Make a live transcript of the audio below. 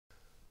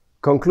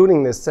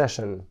Concluding this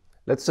session,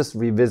 let's just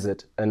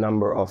revisit a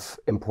number of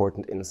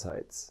important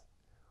insights.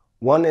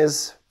 One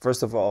is,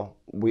 first of all,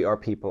 we are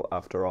people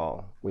after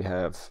all. We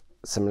have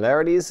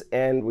similarities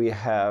and we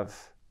have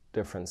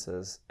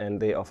differences, and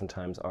they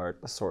oftentimes are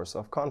the source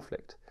of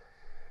conflict.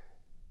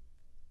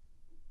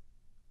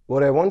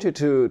 What I want you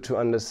to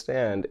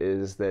understand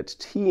is that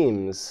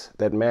teams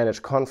that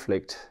manage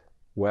conflict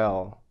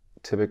well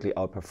typically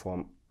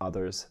outperform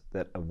others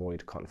that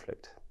avoid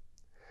conflict.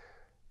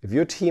 If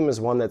your team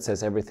is one that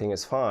says everything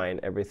is fine,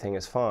 everything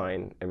is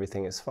fine,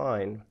 everything is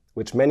fine,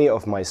 which many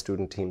of my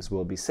student teams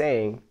will be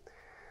saying,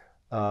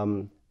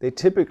 they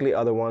typically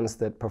are the ones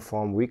that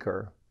perform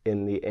weaker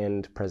in the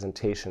end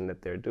presentation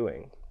that they're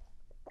doing.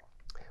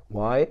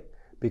 Why?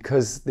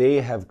 Because they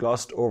have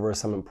glossed over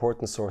some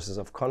important sources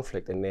of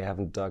conflict and they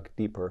haven't dug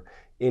deeper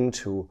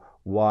into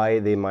why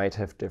they might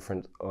have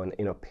different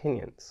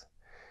opinions.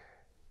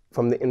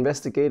 From the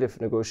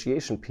investigative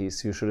negotiation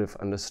piece, you should have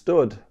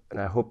understood,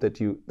 and I hope that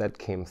that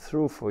came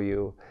through for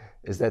you,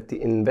 is that the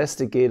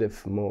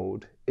investigative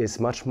mode is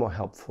much more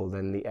helpful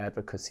than the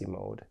advocacy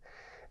mode.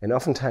 And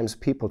oftentimes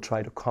people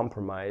try to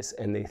compromise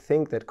and they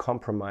think that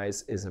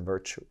compromise is a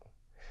virtue.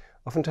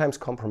 Oftentimes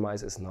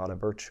compromise is not a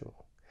virtue.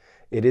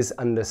 It is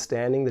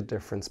understanding the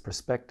different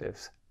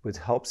perspectives, which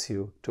helps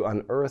you to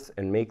unearth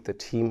and make the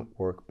team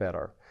work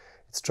better.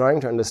 It's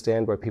trying to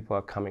understand where people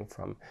are coming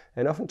from.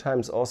 And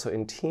oftentimes also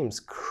in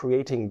teams,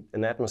 creating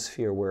an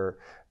atmosphere where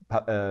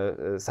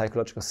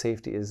psychological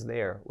safety is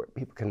there, where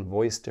people can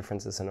voice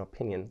differences in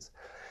opinions,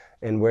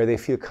 and where they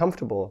feel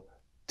comfortable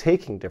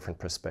taking different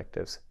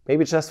perspectives,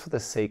 maybe just for the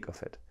sake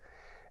of it.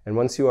 And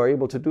once you are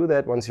able to do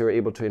that, once you're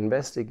able to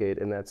investigate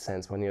in that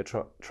sense, when you're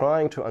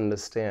trying to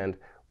understand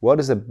what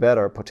is a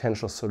better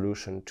potential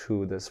solution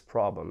to this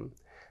problem,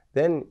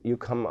 then you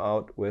come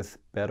out with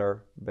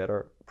better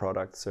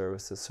products,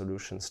 services,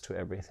 solutions to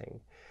everything.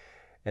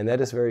 And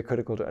that is very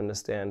critical to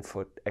understand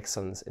for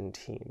excellence in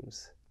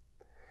teams.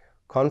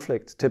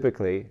 Conflict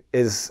typically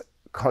is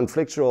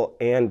conflictual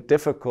and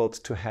difficult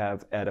to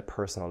have at a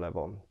personal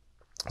level.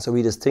 So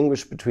we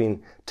distinguish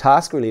between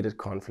task-related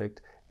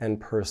conflict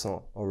and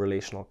personal or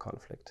relational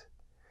conflict.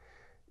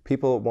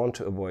 People want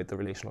to avoid the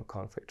relational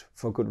conflict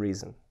for good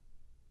reason.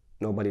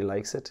 Nobody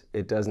likes it.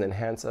 It doesn't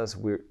enhance us.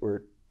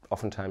 We're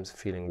oftentimes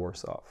feeling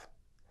worse off.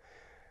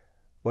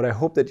 What I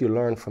hope that you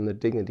learned from the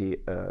dignity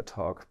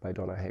talk by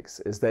Donna Hicks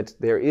is that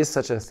there is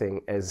such a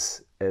thing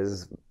as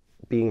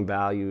being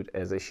valued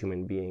as a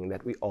human being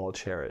that we all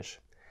cherish.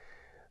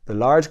 The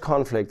large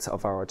conflicts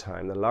of our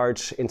time, the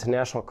large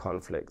international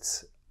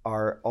conflicts,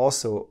 are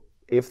also,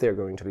 if they're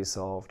going to be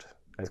solved,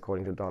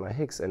 according to Donna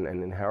Hicks and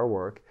in her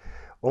work,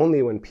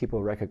 only when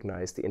people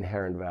recognize the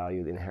inherent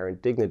value, the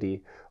inherent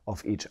dignity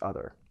of each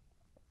other.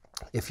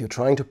 If you're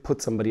trying to put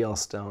somebody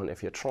else down,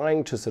 if you're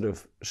trying to sort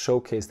of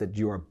showcase that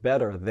you are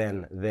better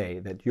than they,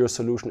 that your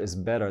solution is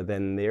better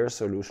than their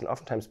solution,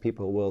 oftentimes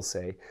people will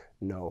say,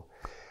 no,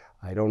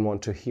 I don't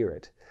want to hear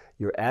it.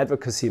 Your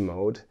advocacy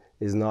mode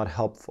is not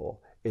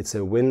helpful. It's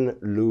a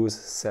win-lose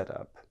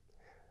setup.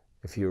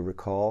 If you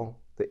recall,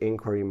 the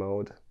inquiry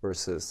mode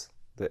versus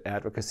the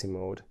advocacy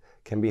mode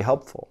can be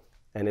helpful.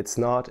 And it's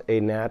not a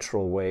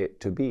natural way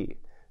to be.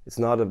 It's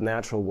not a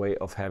natural way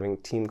of having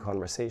team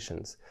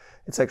conversations.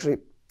 It's actually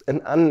an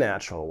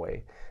unnatural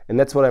way. And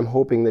that's what I'm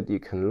hoping that you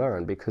can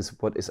learn, because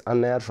what is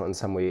unnatural in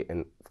some way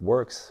and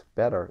works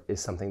better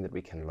is something that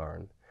we can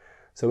learn.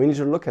 So we need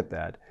to look at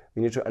that.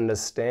 We need to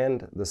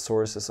understand the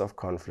sources of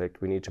conflict.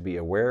 We need to be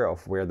aware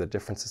of where the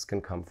differences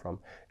can come from,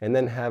 and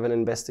then have an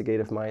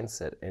investigative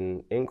mindset,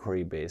 an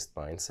inquiry-based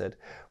mindset,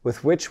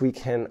 with which we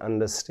can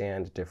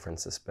understand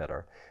differences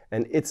better.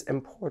 And it's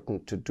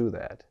important to do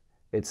that.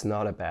 It's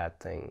not a bad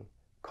thing.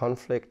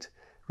 Conflict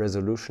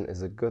resolution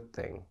is a good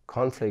thing.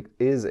 Conflict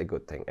is a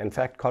good thing. In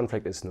fact,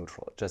 conflict is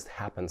neutral. It just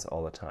happens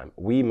all the time.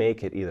 We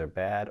make it either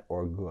bad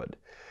or good.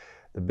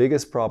 The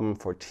biggest problem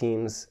for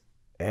teams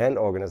and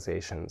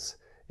organizations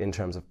in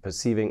terms of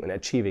perceiving and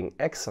achieving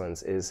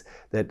excellence is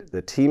that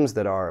the teams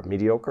that are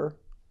mediocre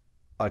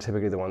are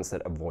typically the ones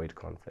that avoid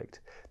conflict.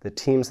 The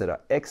teams that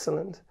are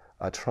excellent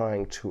are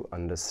trying to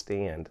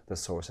understand the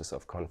sources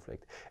of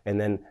conflict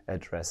and then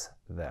address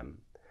them.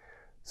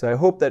 So I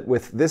hope that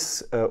with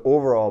this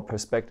overall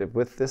perspective,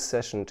 with this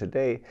session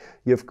today,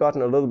 you've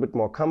gotten a little bit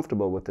more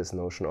comfortable with this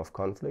notion of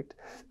conflict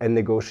and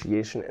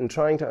negotiation, and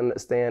trying to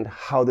understand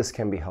how this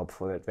can be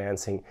helpful in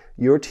advancing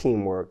your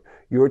teamwork,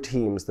 your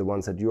teams, the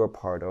ones that you are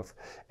part of,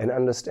 and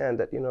understand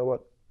that, you know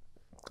what,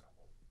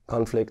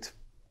 conflict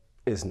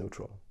is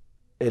neutral.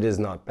 It is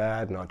not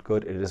bad, not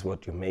good, it is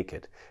what you make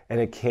it. And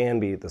it can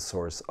be the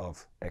source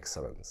of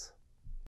excellence.